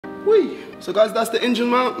Whee! So guys, that's the engine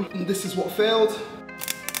mount, and this is what failed.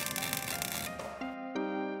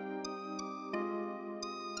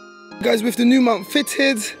 Guys, with the new mount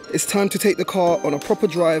fitted, it's time to take the car on a proper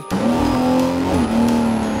drive. Oh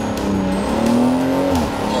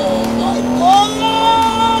my God!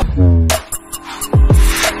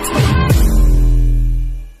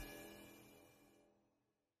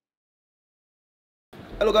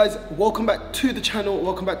 Hello guys, welcome back to the channel,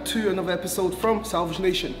 welcome back to another episode from Salvage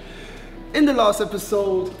Nation. In the last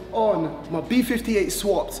episode on my B58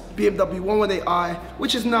 swapped BMW 118i,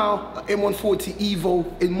 which is now an M140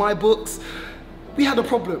 Evo in my books, we had a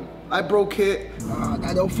problem. I broke it.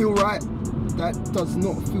 That don't feel right. That does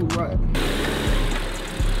not feel right.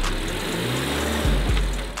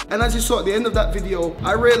 And as you saw at the end of that video,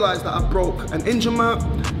 I realized that I broke an engine mount.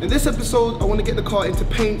 In this episode, I want to get the car into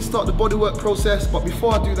paint, start the bodywork process, but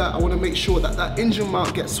before I do that, I want to make sure that that engine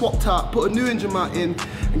mount gets swapped out, put a new engine mount in,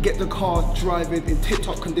 and get the car driving in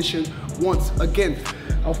tip-top condition once again.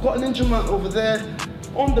 I've got an engine mount over there.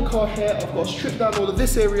 On the car here, I've got to strip down all of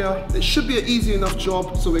this area. It should be an easy enough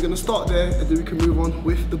job, so we're going to start there and then we can move on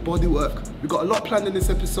with the bodywork. We've got a lot planned in this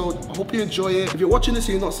episode. I hope you enjoy it. If you're watching this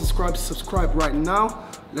and you're not subscribed, subscribe right now.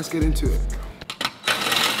 Let's get into it.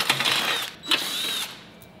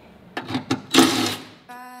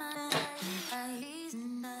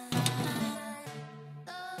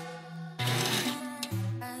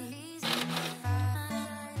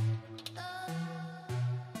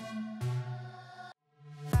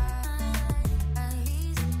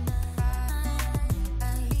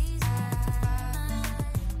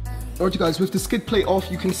 Alright guys, with the skid plate off,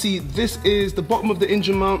 you can see this is the bottom of the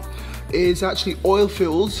engine mount. Is actually oil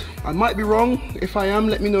filled. I might be wrong. If I am,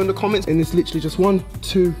 let me know in the comments. And it's literally just 1,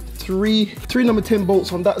 2, 3 number 10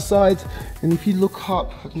 bolts on that side. And if you look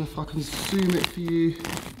up, I don't know if I can zoom it for you.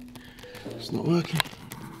 It's not working.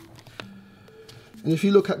 And if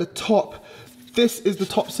you look at the top, this is the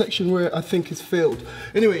top section where I think it's failed.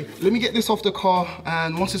 Anyway, let me get this off the car,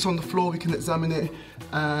 and once it's on the floor, we can examine it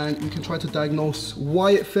and we can try to diagnose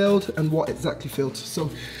why it failed and what exactly failed. So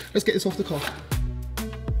let's get this off the car.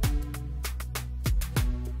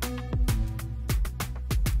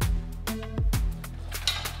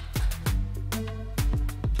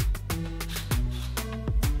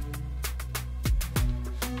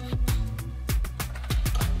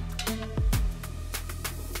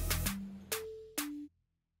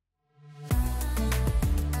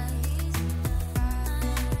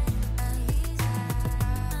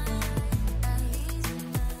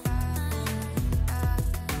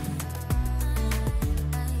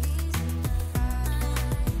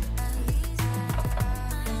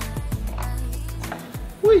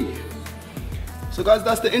 So guys,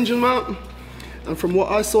 that's the engine mount, and from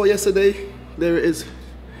what I saw yesterday, there it is.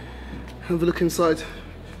 Have a look inside.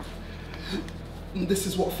 And this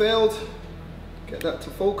is what failed. Get that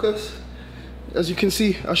to focus. As you can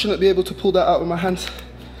see, I shouldn't be able to pull that out with my hands.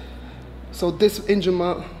 So this engine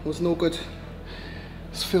mount was no good.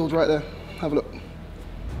 It's failed right there. Have a look.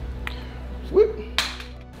 Whoop.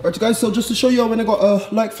 Alright guys, so just to show you, when I got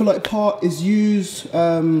a like-for-like part is used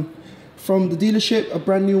from the dealership. A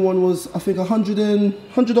brand new one was, I think,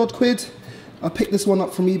 100 odd quid. I picked this one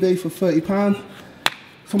up from eBay for £30.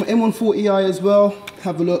 From an M140i as well,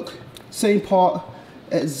 have a look. Same part,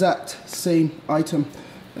 exact same item.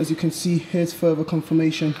 As you can see, here's further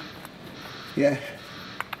confirmation. Yeah.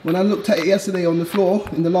 When I looked at it yesterday on the floor,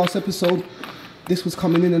 in the last episode, this was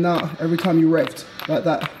coming in and out every time you revved, like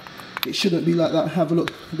that. It shouldn't be like that. Have a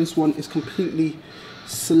look. This one is completely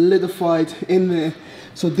solidified in there.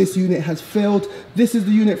 So this unit has failed. This is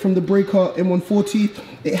the unit from the breaker M140.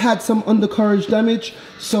 It had some undercarriage damage,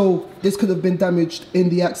 so this could have been damaged in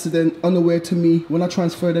the accident, unaware to me. When I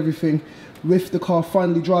transferred everything with the car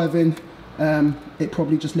finally driving, it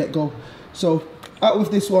probably just let go. So out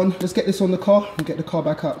with this one, let's get this on the car and get the car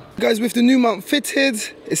back up. Guys, with the new mount fitted,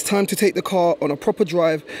 it's time to take the car on a proper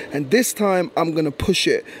drive, and this time I'm gonna push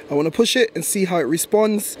it. I wanna push it and see how it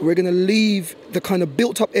responds. We're gonna leave the kind of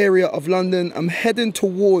built up area of London. I'm heading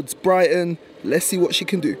towards Brighton. Let's see what she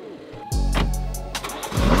can do.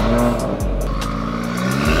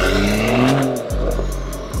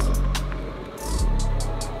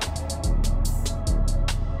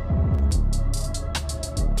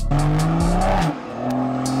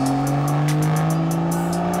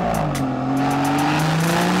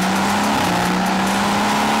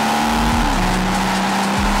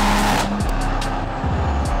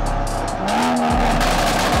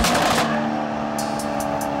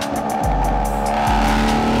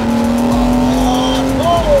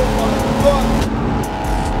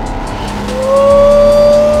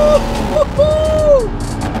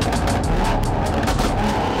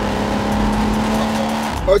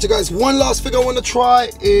 Alright, you guys, one last thing I want to try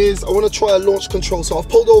is I want to try a launch control. So I've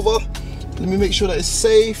pulled over. Let me make sure that it's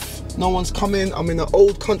safe. No one's coming. I'm in an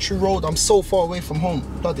old country road. I'm so far away from home.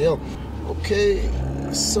 Bloody hell. Okay,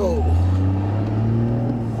 so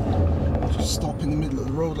just stop in the middle of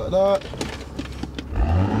the road like that.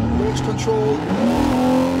 Launch control.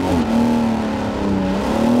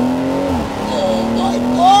 Oh my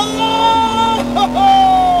God!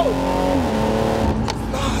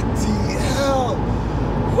 Bloody hell!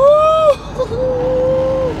 Woo!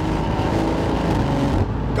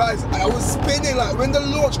 Guys, I was spinning like when the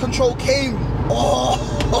launch control came. Oh,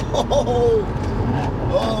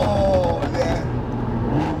 oh yeah.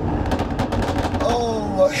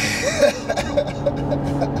 Oh.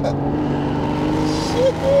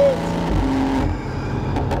 Shit.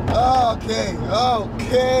 Okay,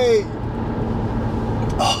 okay.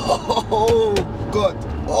 Oh God.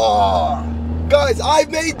 Oh, guys, I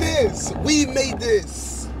made this. We made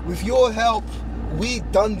this. With your help, we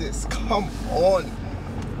done this. Come on.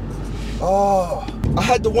 Oh, I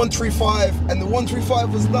had the 135 and the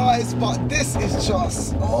 135 was nice, but this is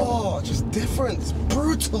just, oh, just different. It's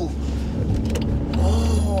brutal.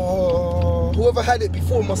 Oh, whoever had it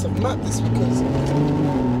before must have mapped this because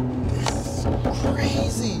this is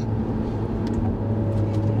crazy.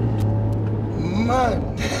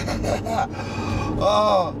 Man.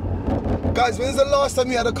 Oh, guys, when's the last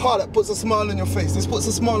time you had a car that puts a smile on your face? This puts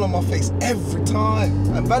a smile on my face every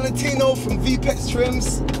time. And Valentino from V58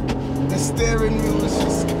 Trims, the steering wheel is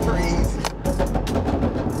just crazy.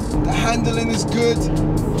 The handling is good.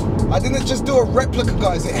 I didn't just do a replica,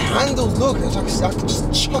 guys. It handles, look, I can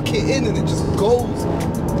just chuck it in and it just goes.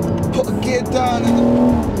 Put a gear down and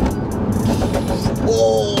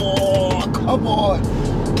oh, come on.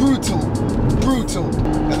 Brutal, brutal.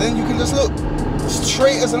 And then you can just look,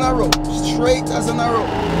 straight as an arrow, straight as an arrow,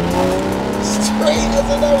 straight as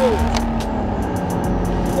an arrow.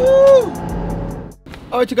 Woo!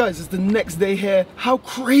 Alright you guys, it's the next day here. How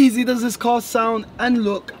crazy does this car sound and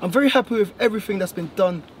look? I'm very happy with everything that's been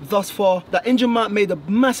done thus far. That engine mount made a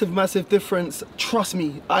massive difference. Trust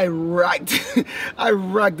me, I ragged I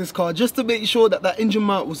ragged this car just to make sure that that engine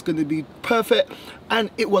mount was going to be perfect, and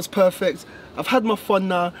it was perfect. I've had my fun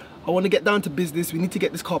now. I want to get down to business. We need to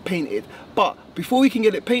get this car painted, but before we can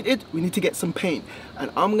get it painted, we need to get some paint.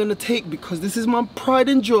 And I'm gonna take, because this is my pride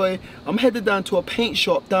and joy, I'm headed down to a paint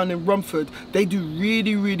shop down in Rumford. They do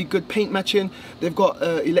really good paint matching. They've got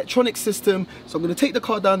an electronic system, so I'm gonna take the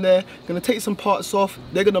car down there, gonna take some parts off.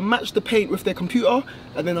 They're gonna match the paint with their computer,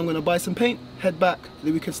 and then I'm gonna buy some paint, head back,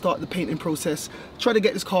 then we can start the painting process. Try to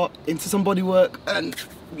get this car into some bodywork, and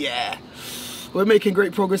yeah. We're making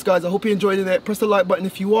great progress, guys. I hope you enjoyed it. Press the like button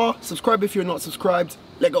if you are. Subscribe if you're not subscribed.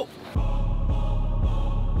 Let go.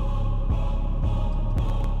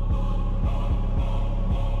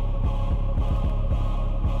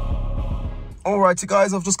 Alrighty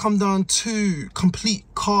guys, I've just come down to Complete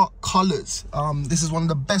Car Colours. This is one of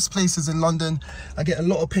the best places in London. I get a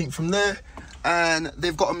lot of paint from there. And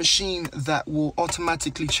they've got a machine that will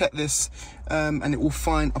automatically check this and it will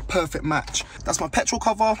find a perfect match. That's my petrol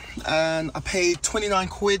cover, and I paid 29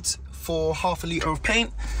 quid for half a litre of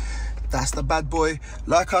paint. That's the bad boy.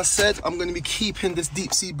 Like I said, I'm going to be keeping this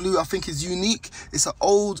deep sea blue. I think it's unique. It's an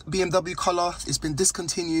old BMW colour. It's been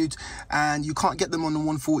discontinued and you can't get them on the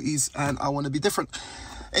 140s, and I want to be different.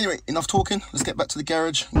 Anyway, enough talking. Let's get back to the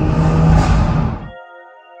garage.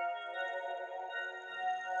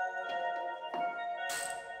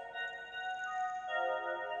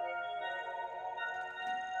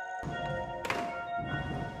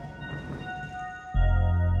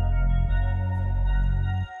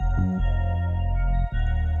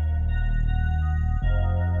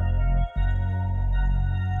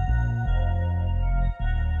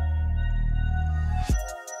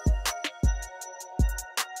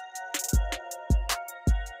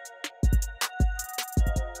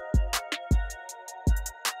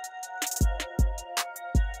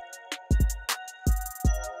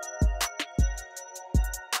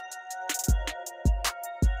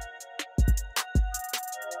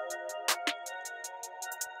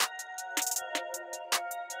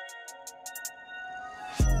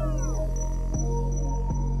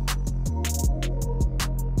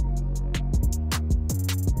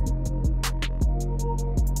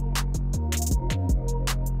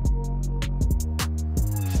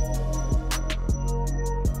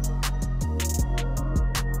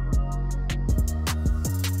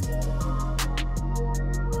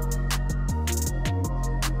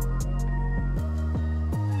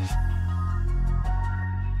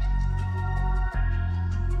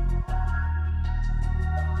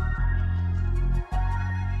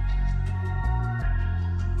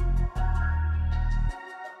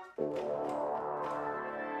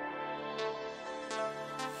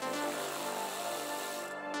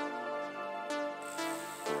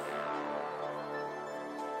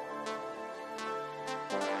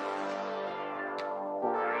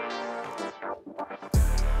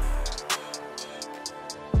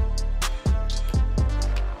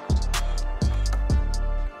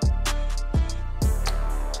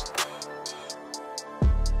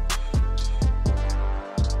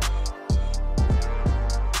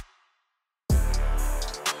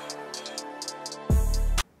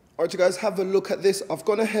 Alright, you guys, have a look at this. I've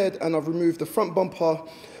gone ahead and I've removed the front bumper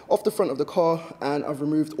off the front of the car, and I've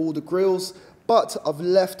removed all the grills, but I've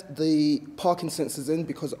left the parking sensors in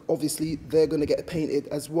because obviously they're going to get painted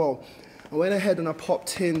as well. I went ahead and I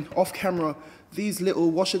popped in off camera these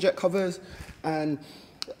little washer jet covers, and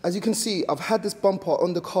as you can see, I've had this bumper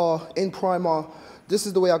on the car in primer. This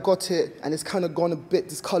is the way I got it, and it's kind of gone a bit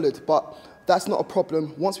discolored, but that's not a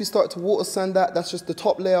problem. Once we start to water sand that, that's just the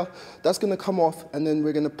top layer, that's going to come off, and then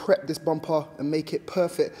we're going to prep this bumper and make it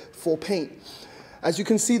perfect for paint. As you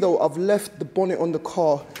can see though, I've left the bonnet on the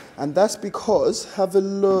car, and that's because, have a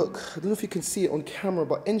look, I don't know if you can see it on camera,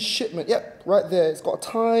 but in shipment, yep, right there, it's got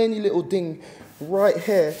a tiny little ding right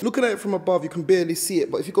here. Looking at it from above, you can barely see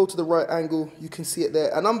it, but if you go to the right angle, you can see it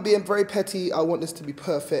there. And I'm being very petty, I want this to be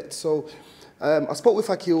perfect, so I spoke with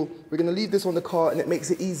Akil. We're going to leave this on the car, and it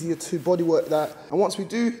makes it easier to bodywork that. And once we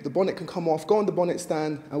do, the bonnet can come off, go on the bonnet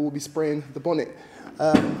stand, and we'll be spraying the bonnet.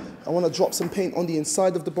 I want to drop some paint on the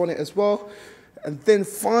inside of the bonnet as well. And then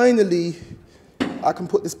finally, I can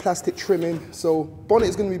put this plastic trim in. So bonnet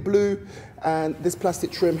is going to be blue, and this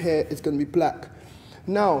plastic trim here is going to be black.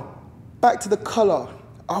 Now, back to the color.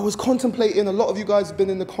 I was contemplating, a lot of you guys have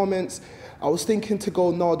been in the comments, I was thinking to go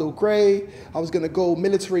Nardo Grey, I was going to go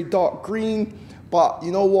military dark green, but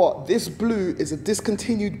you know what, this blue is a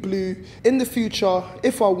discontinued blue. In the future,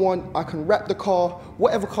 if I want, I can wrap the car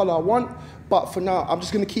whatever color I want, but for now, I'm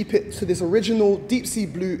just going to keep it to this original deep sea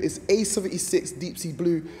blue. It's A76 deep sea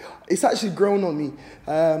blue. It's actually grown on me.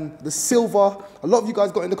 The silver, a lot of you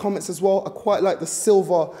guys got in the comments as well, I quite like the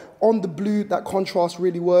silver on the blue, that contrast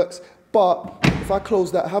really works. But if I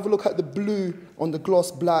close that, have a look at the blue on the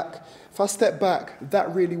gloss black. If I step back,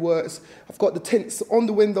 that really works. I've got the tints on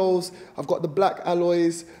the windows, I've got the black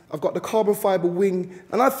alloys, I've got the carbon fiber wing,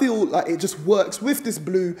 and I feel like it just works with this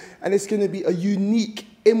blue, and it's gonna be a unique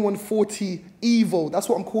M140 Evo. That's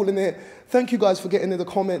what I'm calling it. Thank you guys for getting in the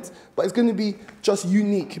comments, but it's gonna be just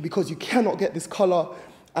unique because you cannot get this color,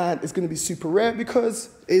 and it's gonna be super rare because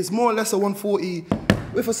it's more or less a 140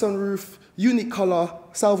 with a sunroof, unique color,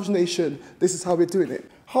 Salvage Nation. This is how we're doing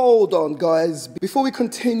it. Hold on guys, before we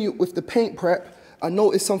continue with the paint prep, I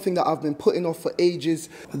noticed something that I've been putting off for ages.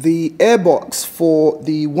 The airbox for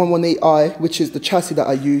the 118i, which is the chassis that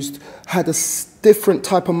I used, had a different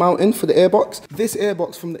type of mounting for the airbox. This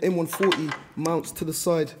airbox from the M140 mounts to the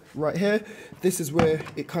side right here. This is where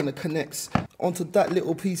it kind of connects onto that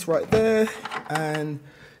little piece right there, and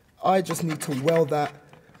I just need to weld that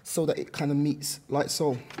so that it kind of meets like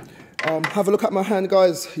so. Have a look at my hand,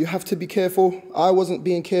 guys. You have to be careful. I wasn't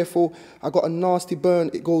being careful. I got a nasty burn.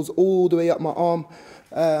 It goes all the way up my arm.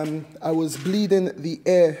 I was bleeding the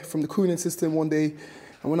air from the cooling system one day,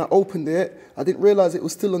 and when I opened it, I didn't realize it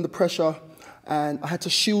was still under pressure, and I had to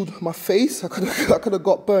shield my face. I could have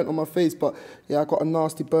got burnt on my face, but yeah, I got a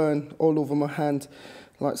nasty burn all over my hand,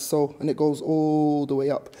 like so, and it goes all the way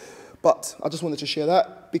up. But I just wanted to share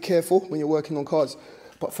that. Be careful when you're working on cars.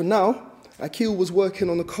 But for now, Akil was working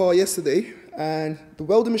on the car yesterday, and the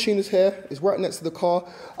welding machine is here. It's right next to the car.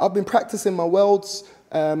 I've been practicing my welds.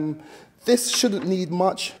 This shouldn't need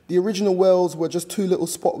much. The original welds were just 2 little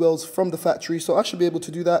spot welds from the factory, so I should be able to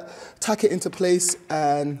do that, tack it into place,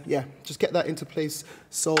 and yeah, just get that into place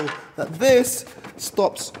so that this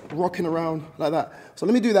stops rocking around like that. So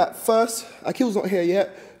let me do that first. Akil's not here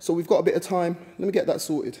yet, so we've got a bit of time. Let me get that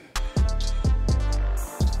sorted.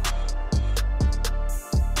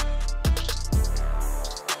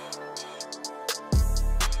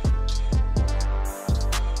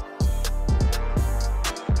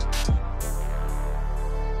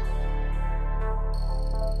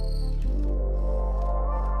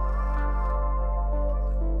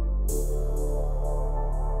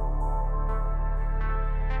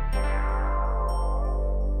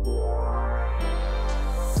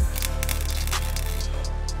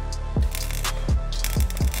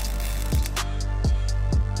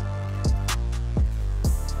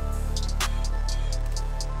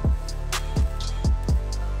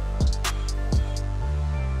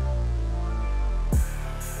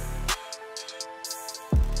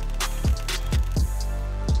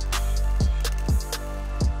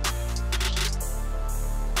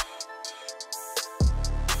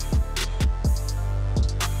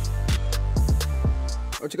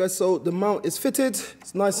 Alright you guys, so the mount is fitted,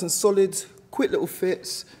 it's nice and solid, quick little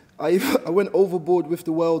fits. I went overboard with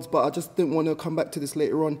the welds, but I just didn't want to come back to this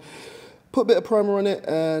later on. Put a bit of primer on it,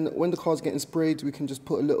 and when the car's getting sprayed, we can just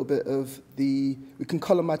put a little bit of we can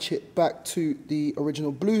color match it back to the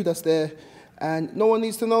original blue that's there. And no one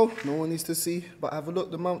needs to know, no one needs to see, but have a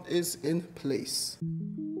look, the mount is in place.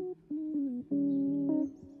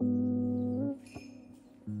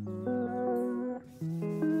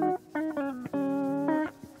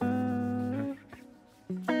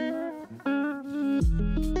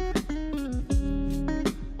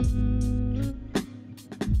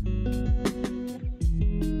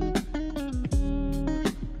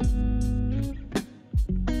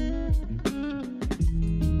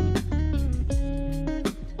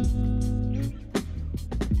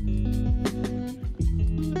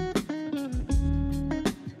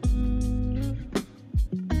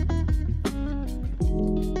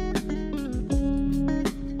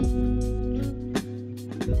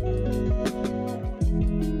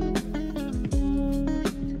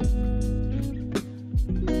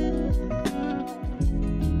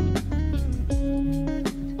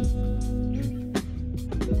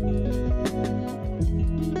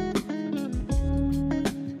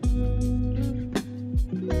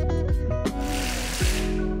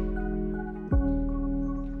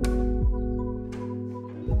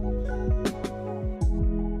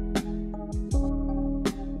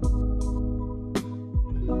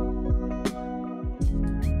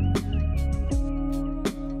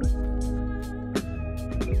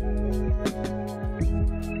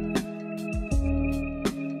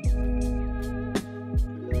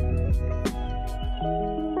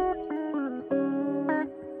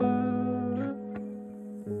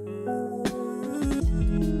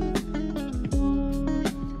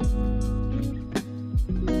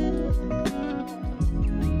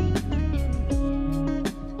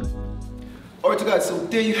 Alright guys, so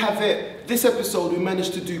there you have it. This episode we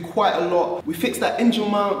managed to do quite a lot. We fixed that engine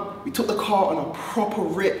mount, we took the car on a proper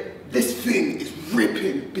rip. This thing is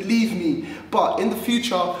ripping, believe me. But in the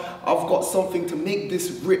future, I've got something to make this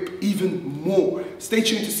rip even more. Stay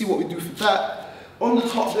tuned to see what we do for that. On the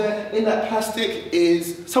top there, in that plastic,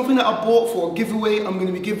 is something that I bought for a giveaway. I'm going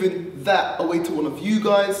to be giving that away to one of you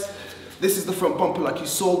guys. This is the front bumper like you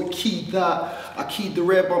saw. We keyed that. I keyed the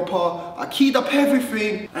rear bumper. I keyed up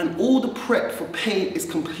everything. And all the prep for paint is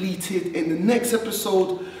completed. In the next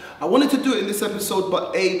episode, I wanted to do it in this episode,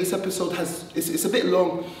 but A, this episode it's a bit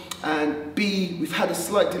long. And B, we've had a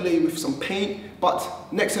slight delay with some paint. But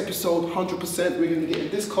next episode, 100%, we're going to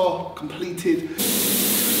get this car completed.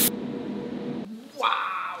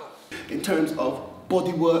 In terms of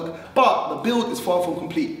bodywork, but the build is far from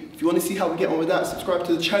complete. If you want to see how we get on with that, subscribe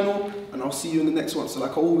to the channel, and I'll see you in the next one. So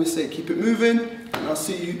like I always say, keep it moving, and I'll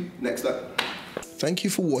see you next time. Thank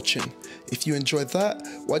you for watching. If you enjoyed that,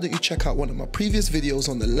 why don't you check out one of my previous videos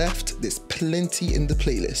on the left? There's plenty in the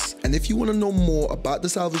playlist. And if you want to know more about the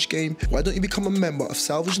Salvage game, why don't you become a member of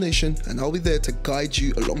Salvage Nation, and I'll be there to guide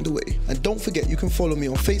you along the way. And don't forget, you can follow me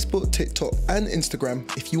on Facebook, TikTok, and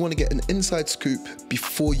Instagram if you want to get an inside scoop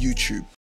before YouTube.